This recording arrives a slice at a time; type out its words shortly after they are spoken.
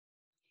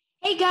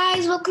Hey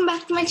guys, welcome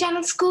back to my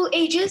channel School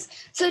Agers.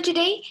 So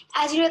today,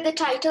 as you read the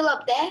title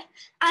up there,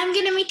 I'm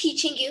going to be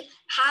teaching you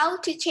how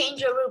to change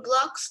your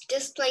Roblox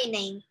display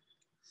name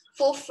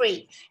for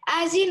free.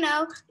 As you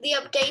know, the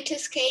update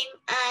has came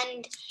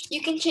and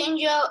you can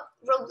change your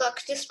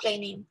Roblox display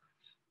name.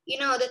 You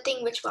know, the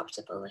thing which pops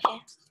up over here.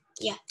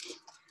 Yeah.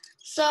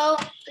 So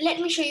let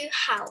me show you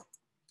how.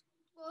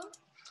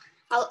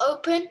 I'll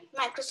open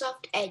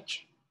Microsoft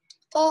Edge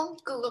or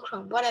Google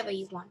Chrome, whatever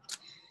you want.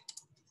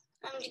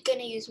 I'm going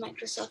to use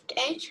Microsoft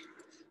Edge.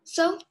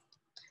 So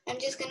I'm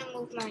just going to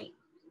move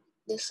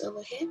this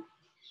over here.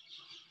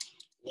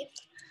 Yep.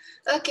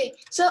 Okay,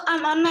 so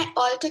I'm on my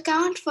alt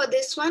account for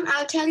this one.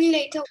 I'll tell you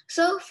later.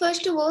 So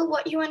first of all,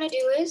 what you want to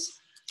do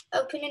is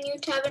open a new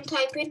tab and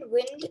type in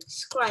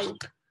Windscribe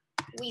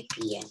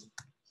VPN.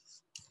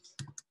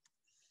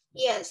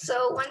 Yeah,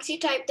 so once you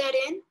type that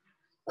in,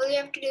 all you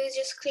have to do is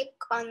just click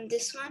on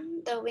this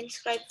one, the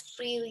Windscribe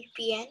free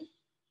VPN.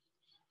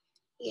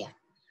 Yeah.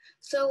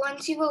 So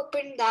once you've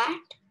opened that,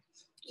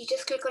 you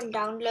just click on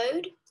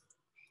download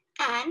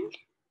and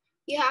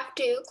you have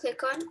to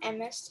click on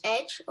MS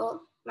Edge or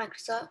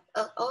Microsoft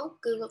or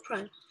Google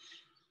Chrome.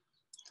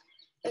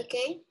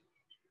 Okay,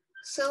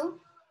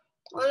 so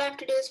all I have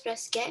to do is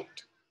press get.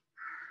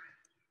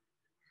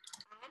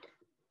 Add.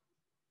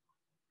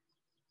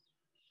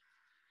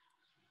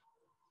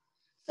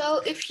 So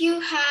if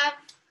you're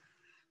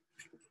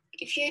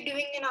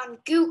doing it on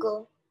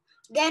Google,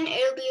 then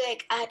it'll be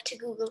like add to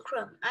Google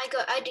Chrome.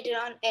 I did it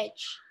on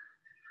Edge.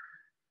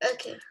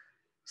 Okay,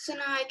 so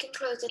now I can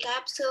close the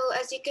tab. So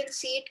as you can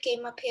see, it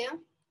came up here.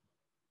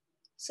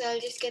 So I'll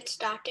just get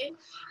started.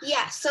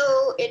 Yeah,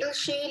 so it'll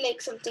show you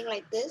like something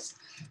like this.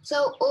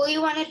 So all you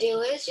want to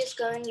do is just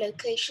go in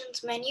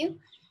locations menu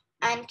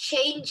and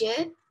change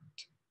it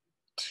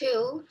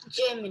to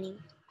Germany.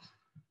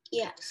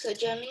 Yeah, so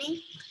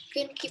Germany,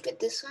 you can keep it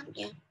this one.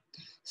 Yeah.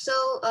 So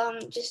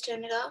just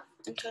turn it off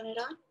and turn it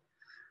on.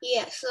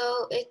 Yeah,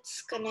 so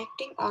it's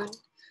connecting on.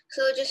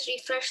 So just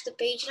refresh the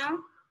page now.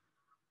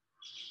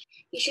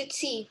 You should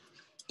see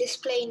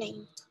display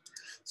name.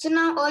 So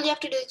now all you have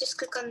to do is just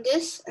click on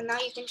this and now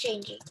you can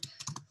change it.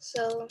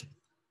 So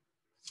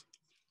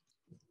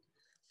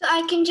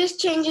I can just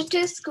change it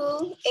to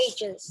School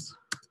Agers.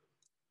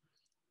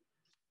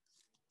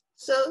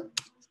 So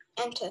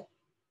enter,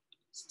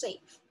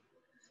 save.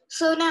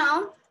 So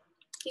now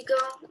you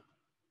go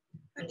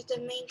under the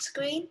main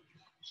screen.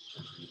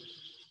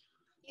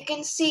 You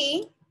can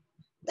see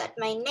that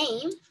my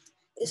name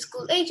is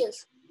School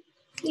Agers.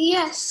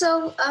 Yeah,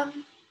 so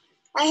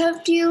I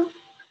hope you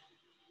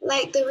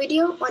like the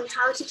video on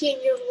how to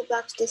change your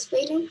Roblox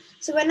display name.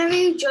 So whenever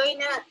you join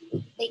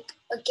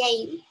a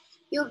game,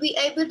 you'll be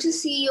able to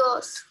see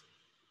your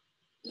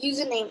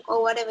username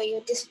or whatever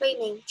your display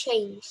name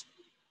changed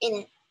in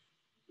it.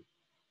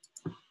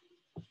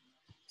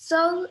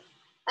 So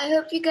I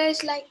hope you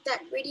guys liked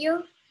that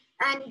video,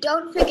 and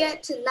don't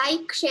forget to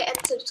like, share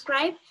and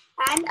subscribe,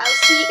 and I'll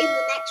see you in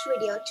the next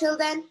video. Till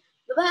then,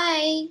 bye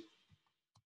bye.